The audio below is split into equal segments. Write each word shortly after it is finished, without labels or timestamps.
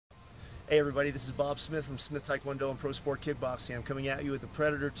Hey everybody, this is Bob Smith from Smith Taekwondo and Pro Sport Kickboxing. I'm coming at you with the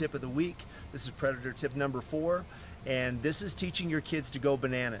Predator Tip of the Week. This is Predator Tip number 4, and this is teaching your kids to go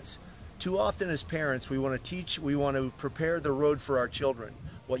bananas. Too often as parents, we want to prepare the road for our children.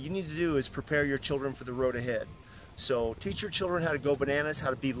 What you need to do is prepare your children for the road ahead. So teach your children how to go bananas,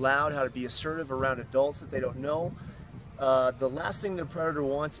 how to be loud, how to be assertive around adults that they don't know. The last thing the Predator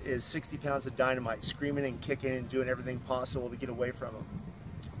wants is 60 pounds of dynamite, screaming and kicking and doing everything possible to get away from them.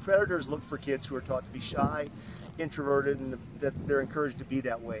 Predators look for kids who are taught to be shy, introverted, and that they're encouraged to be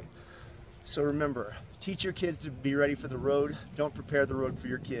that way. So remember, teach your kids to be ready for the road. Don't prepare the road for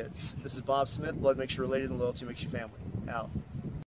your kids. This is Bob Smith. Blood makes you related and loyalty makes you family. Out.